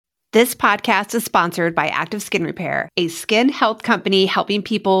This podcast is sponsored by Active Skin Repair, a skin health company helping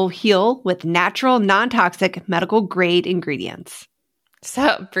people heal with natural, non-toxic, medical-grade ingredients.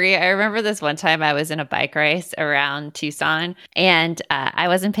 So, Brie, I remember this one time I was in a bike race around Tucson and I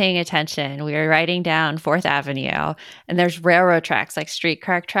wasn't paying attention. We were riding down 4th Avenue and there's railroad tracks, like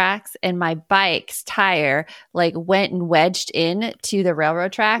streetcar tracks. And my bike's tire went and wedged in to the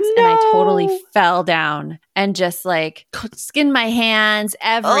railroad tracks and I totally fell down and just skinned my hands,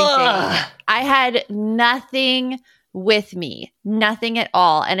 everything. Ugh. I had nothing with me, nothing at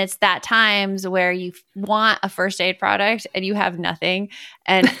all. And it's that times where you want a first aid product and you have nothing.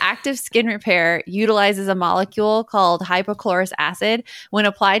 And Active Skin Repair utilizes a molecule called hypochlorous acid. When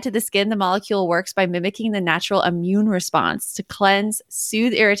applied to the skin, the molecule works by mimicking the natural immune response to cleanse,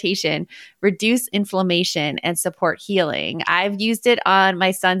 soothe irritation, reduce inflammation, and support healing. I've used it on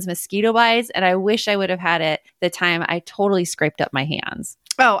my son's mosquito bites, and I wish I would have had it the time I totally scraped up my hands.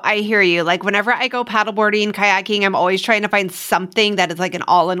 Oh, I hear you. Whenever I go paddleboarding, kayaking, I'm always trying to find something that is an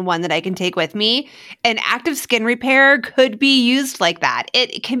all-in-one that I can take with me. And Active Skin Repair could be used like that.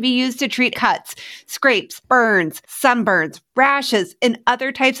 It can be used to treat cuts, scrapes, burns, sunburns, rashes, and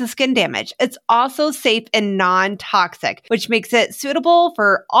other types of skin damage. It's also safe and non-toxic, which makes it suitable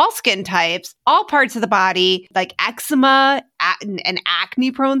for all skin types, all parts of the body, like eczema and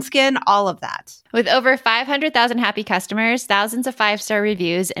acne-prone skin, all of that. With over 500,000 happy customers, thousands of 5-star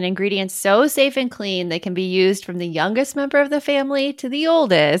reviews, and ingredients so safe and clean they can be used from the youngest member of the family to the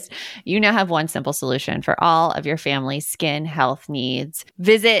oldest, you now have one simple solution for all of your family's skin health needs.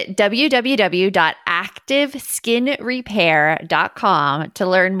 Visit www.activeskinrepair.com to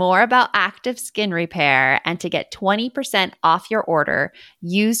learn more about Active Skin Repair and to get 20% off your order.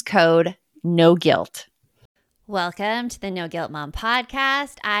 Use code NOGUILT. Welcome to the No Guilt Mom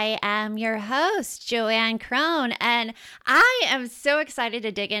podcast. I am your host, Joanne Crone, and I am so excited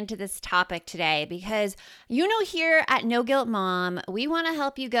to dig into this topic today because, here at No Guilt Mom, we want to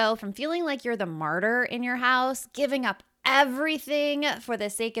help you go from feeling like you're the martyr in your house, giving up everything for the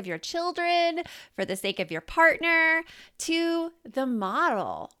sake of your children, for the sake of your partner, to the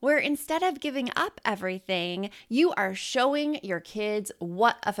model where instead of giving up everything, you are showing your kids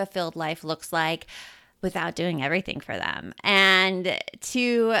what a fulfilled life looks like without doing everything for them. And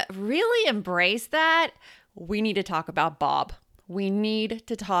to really embrace that, we need to talk about Bob. We need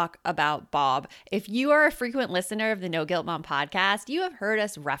to talk about Bob. If you are a frequent listener of the No Guilt Mom podcast, you have heard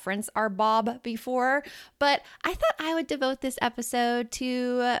us reference our Bob before, but I thought I would devote this episode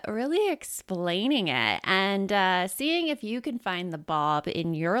to really explaining it and seeing if you can find the Bob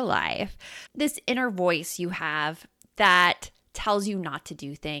in your life. This inner voice you have that tells you not to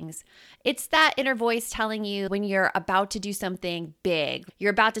do things. It's that inner voice telling you when you're about to do something big,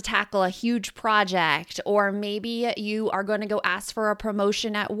 you're about to tackle a huge project, or maybe you are going to go ask for a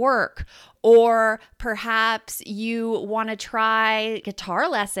promotion at work, or perhaps you want to try guitar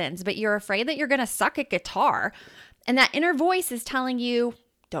lessons, but you're afraid that you're going to suck at guitar. And that inner voice is telling you,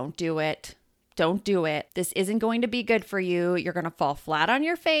 don't do it. Don't do it. This isn't going to be good for you. You're going to fall flat on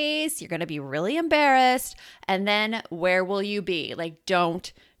your face. You're going to be really embarrassed. And then where will you be?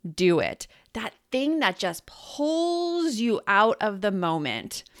 Don't do it. That thing that just pulls you out of the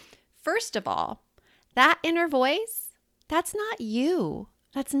moment. First of all, that inner voice, that's not you.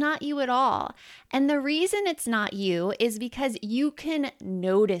 That's not you at all. And the reason it's not you is because you can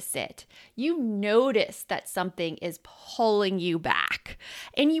notice it. You notice that something is pulling you back.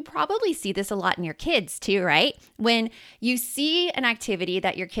 And you probably see this a lot in your kids too, right? When you see an activity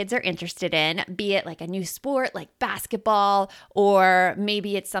that your kids are interested in, be it a new sport like basketball, or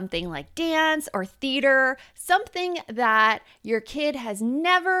maybe it's something like dance or theater, something that your kid has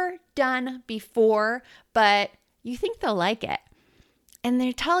never done before, but you think they'll like it. And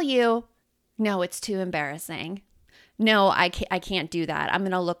they tell you, no, it's too embarrassing. No, I can't do that. I'm going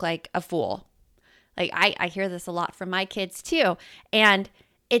to look like a fool. I hear this a lot from my kids too. And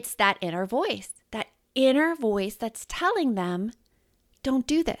it's that inner voice that's telling them, don't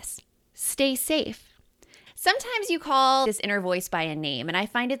do this. Stay safe. Sometimes you call this inner voice by a name, and I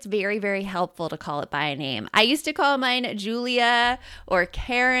find it's very, very helpful to call it by a name. I used to call mine Julia or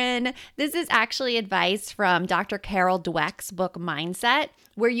Karen. This is actually advice from Dr. Carol Dweck's book, Mindset,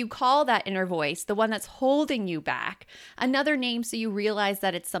 where you call that inner voice, the one that's holding you back, another name so you realize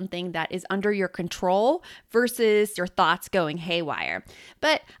that it's something that is under your control versus your thoughts going haywire.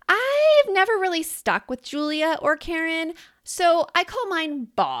 But I've never really stuck with Julia or Karen, so I call mine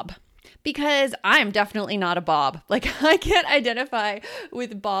Bob. Because I'm definitely not a Bob. I can't identify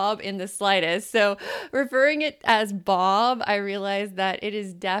with Bob in the slightest. So referring it as Bob, I realize that it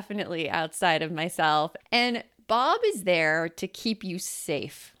is definitely outside of myself. And Bob is there to keep you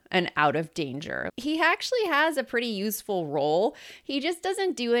safe. and out of danger. He actually has a pretty useful role. He just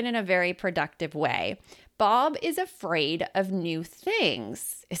doesn't do it in a very productive way. Bob is afraid of new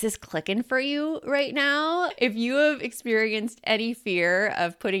things. Is this clicking for you right now? If you have experienced any fear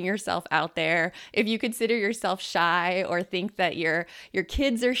of putting yourself out there, if you consider yourself shy or think that your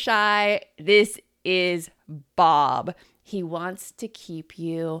kids are shy, this is Bob. He wants to keep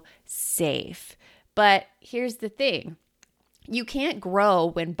you safe. But here's the thing. You can't grow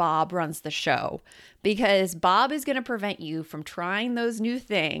when Bob runs the show because Bob is going to prevent you from trying those new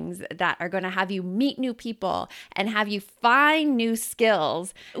things that are going to have you meet new people and have you find new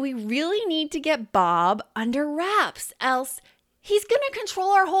skills. We really need to get Bob under wraps, else he's going to control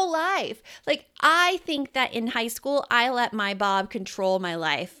our whole life. Like, I think that in high school, I let my Bob control my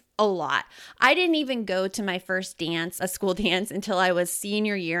life a lot. I didn't even go to my first dance, a school dance, until I was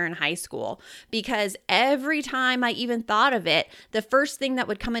senior year in high school, because every time I even thought of it, the first thing that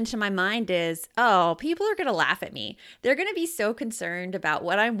would come into my mind is, oh, people are going to laugh at me. They're going to be so concerned about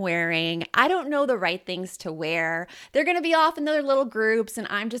what I'm wearing. I don't know the right things to wear. They're going to be off in their little groups and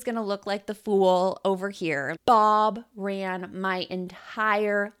I'm just going to look like the fool over here. Bob ran my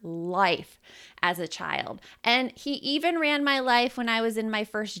entire life as a child. And he even ran my life when I was in my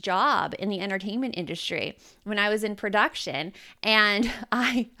first job in the entertainment industry, when I was in production. And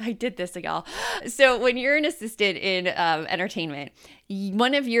I did this, y'all. So when you're an assistant in entertainment,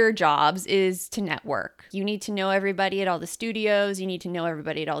 one of your jobs is to network. You need to know everybody at all the studios. You need to know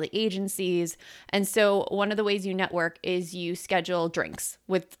everybody at all the agencies. And so one of the ways you network is you schedule drinks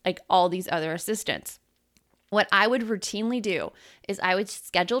with like all these other assistants. What I would routinely do is I would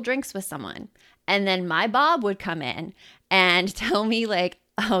schedule drinks with someone, and then my Bob would come in and tell me like,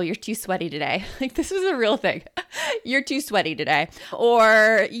 oh, you're too sweaty today. Like, this is a real thing. You're too sweaty today.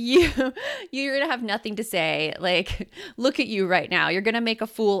 Or you're going to have nothing to say. Like, look at you right now. You're going to make a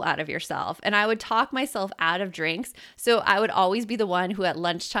fool out of yourself. And I would talk myself out of drinks. So I would always be the one who at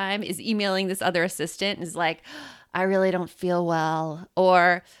lunchtime is emailing this other assistant and is like, I really don't feel well.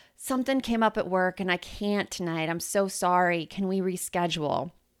 Or something came up at work and I can't tonight. I'm so sorry. Can we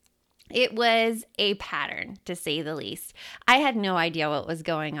reschedule? It was a pattern, to say the least. I had no idea what was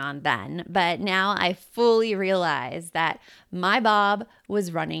going on then, but now I fully realize that my Bob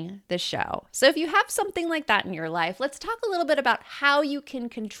was running the show. So if you have something like that in your life, let's talk a little bit about how you can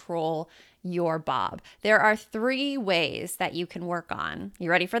control your Bob. There are 3 ways that you can work on. You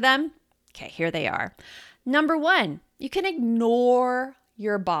ready for them? Okay, here they are. Number 1, you can ignore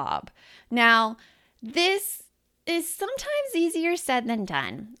your Bob. Now, this is sometimes easier said than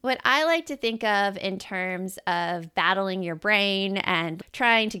done. What I like to think of in terms of battling your brain and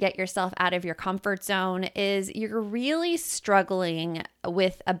trying to get yourself out of your comfort zone is you're really struggling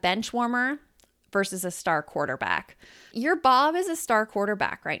with a bench warmer versus a star quarterback. Your Bob is a star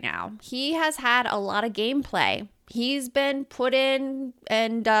quarterback right now. He has had a lot of gameplay. He's been put in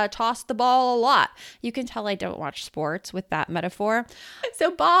and tossed the ball a lot. You can tell I don't watch sports with that metaphor.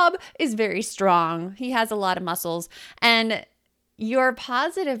 So Bob is very strong. He has a lot of muscles. And your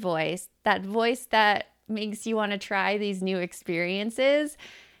positive voice, that voice that makes you want to try these new experiences,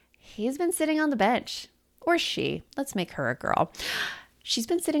 he's been sitting on the bench. Or she. Let's make her a girl. She's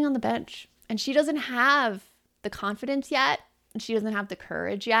been sitting on the bench. And she doesn't have the confidence yet. And she doesn't have the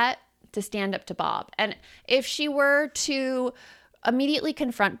courage yet to stand up to Bob. And if she were to immediately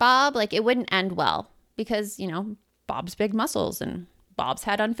confront Bob, like, it wouldn't end well because, you know, Bob's big muscles and Bob's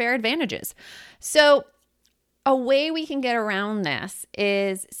had unfair advantages. So a way we can get around this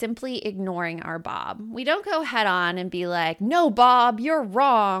is simply ignoring our Bob. We don't go head on and be like, no, Bob, you're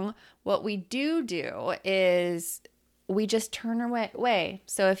wrong. What we do is we just turn away.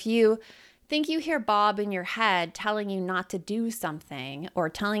 So if you think you hear Bob in your head telling you not to do something or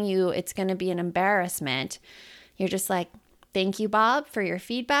telling you it's going to be an embarrassment, you're just like, thank you, Bob, for your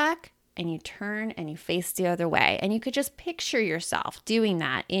feedback. And you turn and you face the other way. And you could just picture yourself doing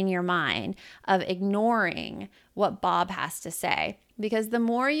that in your mind of ignoring what Bob has to say. Because the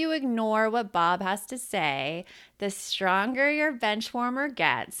more you ignore what Bob has to say, the stronger your bench warmer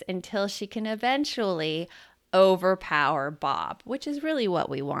gets until she can eventually overpower Bob, which is really what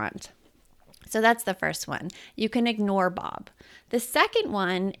we want. So that's the first one. You can ignore Bob. The second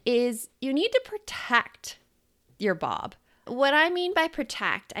one is you need to protect your Bob. What I mean by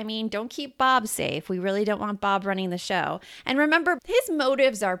protect, I mean don't keep Bob safe. We really don't want Bob running the show. And remember, his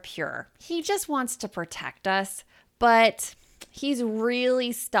motives are pure. He just wants to protect us, but he's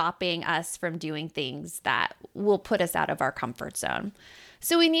really stopping us from doing things that will put us out of our comfort zone.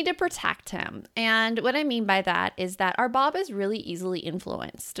 So we need to protect him. And what I mean by that is that our Bob is really easily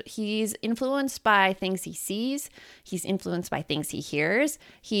influenced. He's influenced by things he sees. He's influenced by things he hears.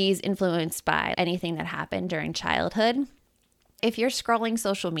 He's influenced by anything that happened during childhood. If you're scrolling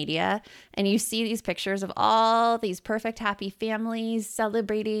social media and you see these pictures of all these perfect, happy families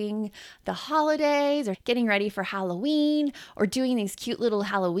celebrating the holidays or getting ready for Halloween or doing these cute little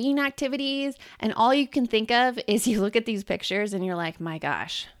Halloween activities, and all you can think of is you look at these pictures and you're like, my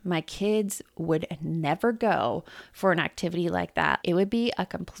gosh, my kids would never go for an activity like that. It would be a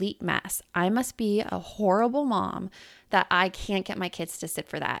complete mess. I must be a horrible mom that I can't get my kids to sit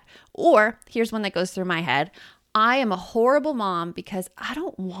for that. Or here's one that goes through my head. I am a horrible mom because I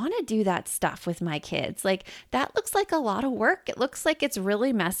don't want to do that stuff with my kids. Like, that looks like a lot of work. It looks like it's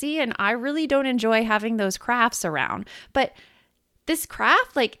really messy, and I really don't enjoy having those crafts around. But this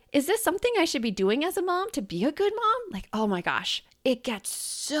craft, like, is this something I should be doing as a mom to be a good mom? Like, oh my gosh, it gets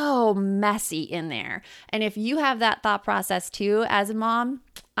so messy in there. And if you have that thought process too as a mom,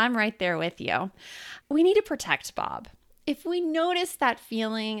 I'm right there with you. We need to protect Bob. If we notice that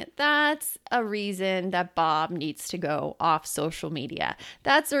feeling, that's a reason that Bob needs to go off social media.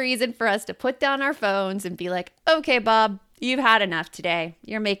 That's a reason for us to put down our phones and be like, okay, Bob, you've had enough today.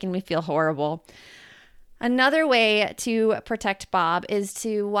 You're making me feel horrible. Another way to protect Bob is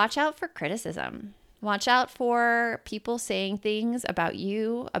to watch out for criticism. Watch out for people saying things about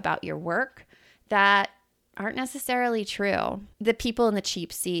you, about your work that aren't necessarily true. The people in the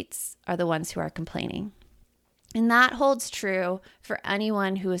cheap seats are the ones who are complaining. And that holds true for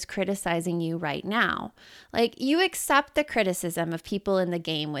anyone who is criticizing you right now. Like, you accept the criticism of people in the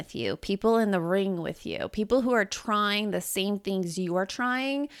game with you, people in the ring with you, people who are trying the same things you are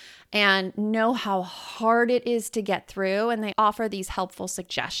trying and know how hard it is to get through, and they offer these helpful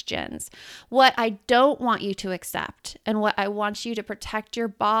suggestions. What I don't want you to accept, and what I want you to protect your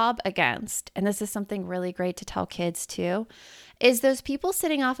Bob against, and this is something really great to tell kids too, is those people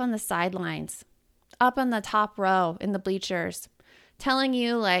sitting off on the sidelines, up on the top row in the bleachers, telling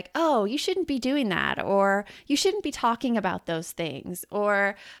you like, oh, you shouldn't be doing that, or you shouldn't be talking about those things,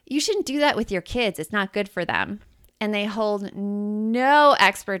 or you shouldn't do that with your kids. It's not good for them. And they hold no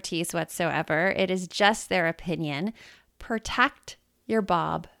expertise whatsoever. It is just their opinion. Protect your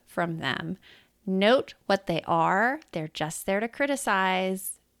Bob from them. Note what they are. They're just there to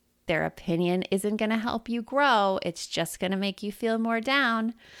criticize. Their opinion isn't going to help you grow. It's just going to make you feel more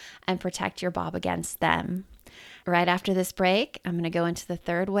down, and protect your Bob against them. Right after this break, I'm going to go into the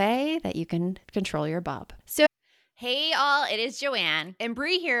third way that you can control your Bob. So, hey all, it is Joanne And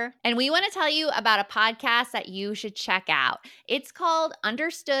Bree here. and we want to tell you about a podcast that you should check out. It's called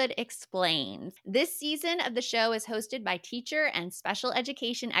Understood Explains. This season of the show is hosted by teacher and special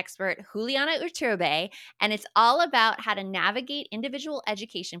education expert Juliana Urturbe, and it's all about how to navigate individual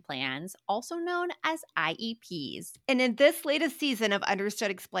education plans, also known as IEPs. And in this latest season of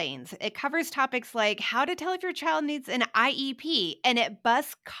Understood Explains, it covers topics like how to tell if your child needs an IEP, and it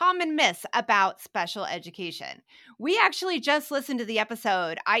busts common myths about special education. We actually just listened to the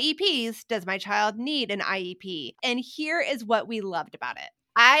episode, IEPs, Does My Child Need an IEP? And here is what we loved about it.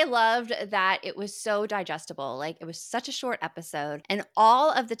 I loved that it was so digestible. Like, it was such a short episode, and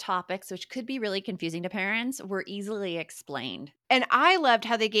all of the topics, which could be really confusing to parents, were easily explained. And I loved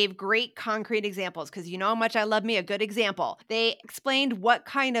how they gave great concrete examples, because you know how much I love me a good example. They explained what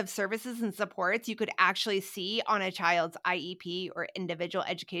kind of services and supports you could actually see on a child's IEP or individual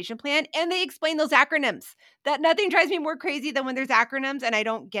education plan. And they explained those acronyms. That nothing drives me more crazy than when there's acronyms and I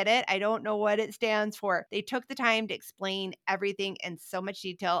don't get it. I don't know what it stands for. They took the time to explain everything in so much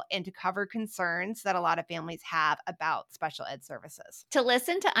detail and to cover concerns that a lot of families have about special ed services. To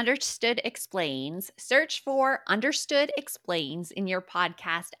listen to Understood Explains, search for Understood Explains in your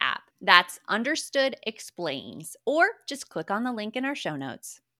podcast app. That's Understood Explains, or just click on the link in our show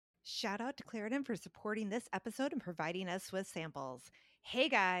notes. Shout out to Claritin for supporting this episode and providing us with samples. Hey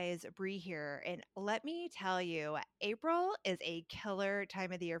guys, Bree here, and let me tell you, April is a killer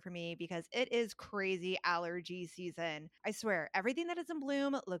time of the year for me because it is crazy allergy season. I swear, everything that is in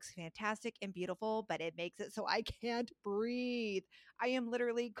bloom looks fantastic and beautiful, but it makes it so I can't breathe. I am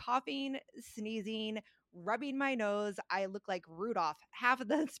literally coughing, sneezing, rubbing my nose. I look like Rudolph half of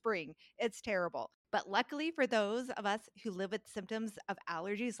the spring. It's terrible. But luckily for those of us who live with symptoms of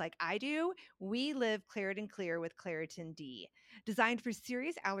allergies like I do, we live Claritin Clear with Claritin D. Designed for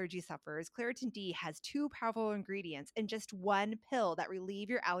serious allergy sufferers, Claritin D has 2 powerful ingredients in just one pill that relieve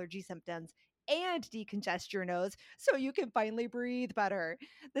your allergy symptoms and decongest your nose so you can finally breathe better.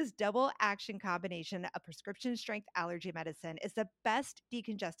 This double action combination of prescription strength allergy medicine is the best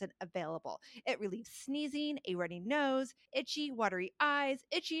decongestant available. It relieves sneezing, a runny nose, itchy, watery eyes,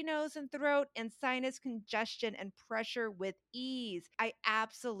 itchy nose and throat, and sinus congestion and pressure with ease. I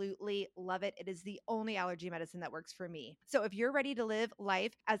absolutely love it. It is the only allergy medicine that works for me. So if you're ready to live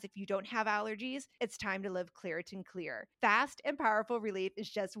life as if you don't have allergies, it's time to live Claritin Clear. Fast and powerful relief is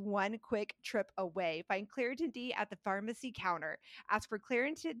just one quick trip away. Find Claritin D at the pharmacy counter. Ask for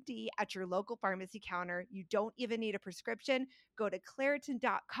Claritin D at your local pharmacy counter. You don't even need a prescription. Go to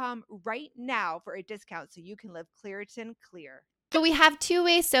Claritin.com right now for a discount so you can live Claritin Clear. So we have 2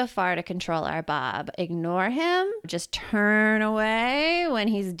 ways so far to control our Bob. Ignore him, just turn away when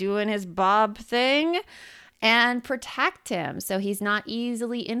he's doing his Bob thing, and protect him so he's not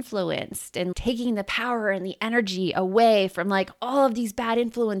easily influenced and taking the power and the energy away from like all of these bad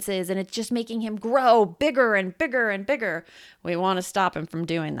influences, and it's just making him grow bigger and bigger and bigger. We want to stop him from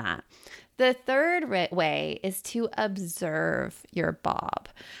doing that. The third way is to observe your Bob.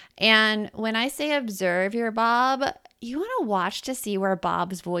 And when I say observe your Bob, you want to watch to see where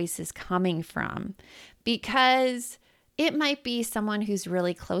Bob's voice is coming from, because it might be someone who's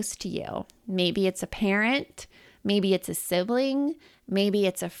really close to you. Maybe it's a parent, maybe it's a sibling, maybe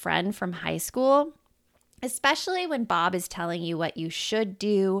it's a friend from high school. Especially when Bob is telling you what you should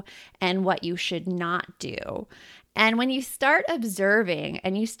do and what you should not do. And when you start observing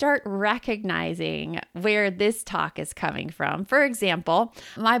and you start recognizing where this talk is coming from, for example,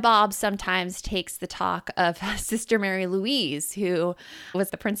 my Bob sometimes takes the talk of Sister Mary Louise, who was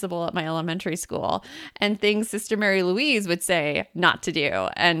the principal at my elementary school, and things Sister Mary Louise would say not to do.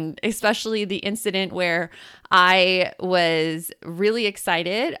 And especially the incident where I was really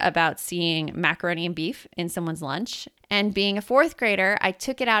excited about seeing macaroni and beef in someone's lunch. And being a 4th grader, I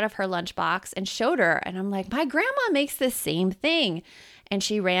took it out of her lunchbox and showed her. And I'm like, my grandma makes the same thing. And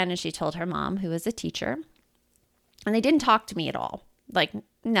she ran and she told her mom, who was a teacher. And they didn't talk to me at all. Like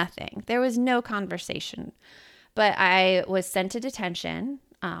nothing. There was no conversation. But I was sent to detention,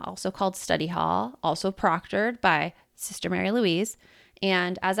 also called study hall, also proctored by Sister Mary Louise.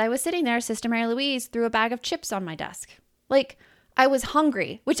 And as I was sitting there, Sister Mary Louise threw a bag of chips on my desk. Like, I was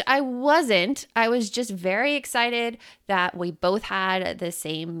hungry, which I wasn't. I was just very excited that we both had the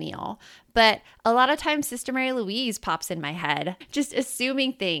same meal. But a lot of times Sister Mary Louise pops in my head, just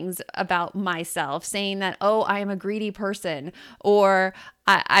assuming things about myself, saying that, oh, I am a greedy person, or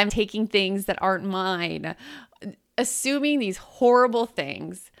I'm taking things that aren't mine, assuming these horrible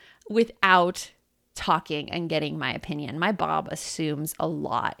things without talking and getting my opinion. My Bob assumes a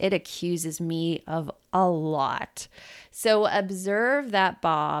lot. It accuses me of a lot. So observe that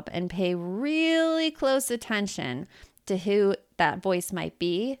Bob and pay really close attention to who that voice might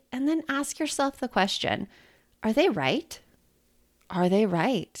be. And then ask yourself the question, are they right? Are they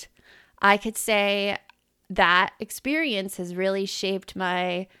right? I could say that experience has really shaped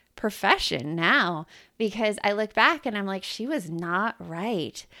my profession now, because I look back and I'm like, she was not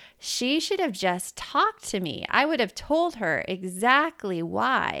right. She should have just talked to me. I would have told her exactly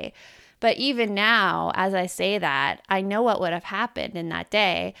why. But even now, as I say that, I know what would have happened in that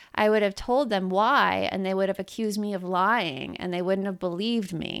day. I would have told them why, and they would have accused me of lying, and they wouldn't have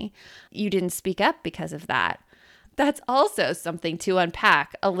believed me. You didn't speak up because of that. That's also something to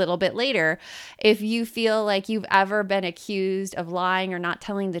unpack a little bit later. If you feel like you've ever been accused of lying or not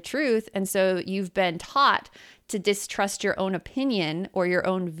telling the truth, and so you've been taught to distrust your own opinion or your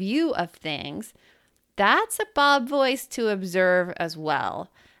own view of things, that's a Bob voice to observe as well.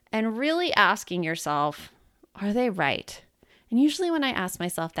 And really asking yourself, are they right? And usually when I ask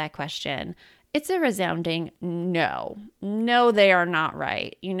myself that question, it's a resounding no. No, they are not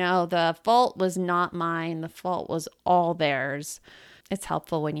right. You know, the fault was not mine. The fault was all theirs. It's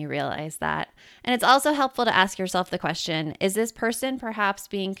helpful when you realize that. And it's also helpful to ask yourself the question, is this person perhaps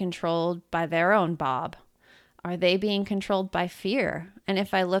being controlled by their own Bob? Are they being controlled by fear? And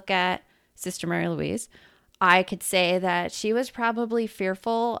if I look at Sister Mary Louise, I could say that she was probably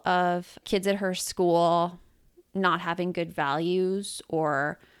fearful of kids at her school not having good values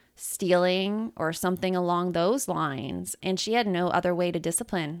or stealing or something along those lines. And she had no other way to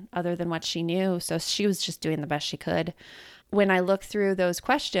discipline other than what she knew. So she was just doing the best she could. When I look through those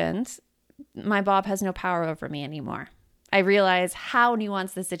questions, my Bob has no power over me anymore. I realize how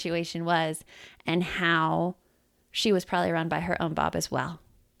nuanced the situation was and how she was probably run by her own Bob as well.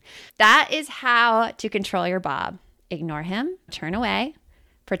 That is how to control your Bob. Ignore him, turn away,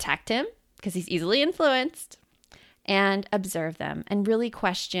 protect him because he's easily influenced, and observe them and really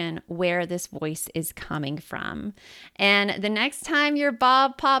question where this voice is coming from. And the next time your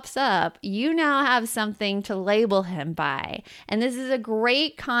Bob pops up, you now have something to label him by. And this is a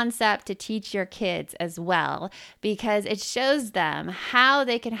great concept to teach your kids as well, because it shows them how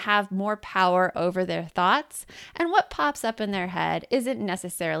they can have more power over their thoughts, and what pops up in their head isn't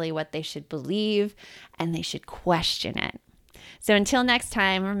necessarily what they should believe, and they should question it. So until next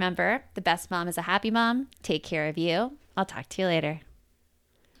time, remember, the best mom is a happy mom. Take care of you. I'll talk to you later.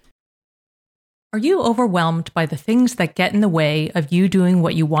 Are you overwhelmed by the things that get in the way of you doing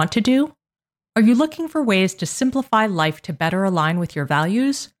what you want to do? Are you looking for ways to simplify life to better align with your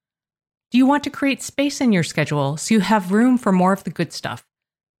values? Do you want to create space in your schedule so you have room for more of the good stuff?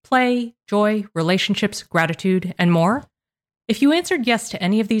 Play, joy, relationships, gratitude, and more? If you answered yes to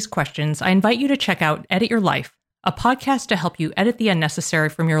any of these questions, I invite you to check out Edit Your Life, a podcast to help you edit the unnecessary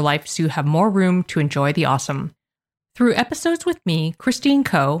from your life so you have more room to enjoy the awesome. Through episodes with me, Christine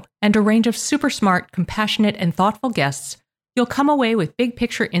Coe, and a range of super smart, compassionate, and thoughtful guests, you'll come away with big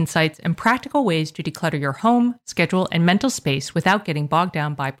picture insights and practical ways to declutter your home, schedule, and mental space without getting bogged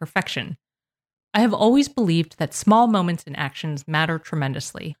down by perfection. I have always believed that small moments and actions matter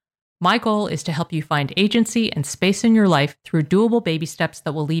tremendously. My goal is to help you find agency and space in your life through doable baby steps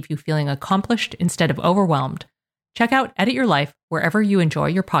that will leave you feeling accomplished instead of overwhelmed. Check out Edit Your Life wherever you enjoy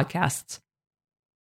your podcasts.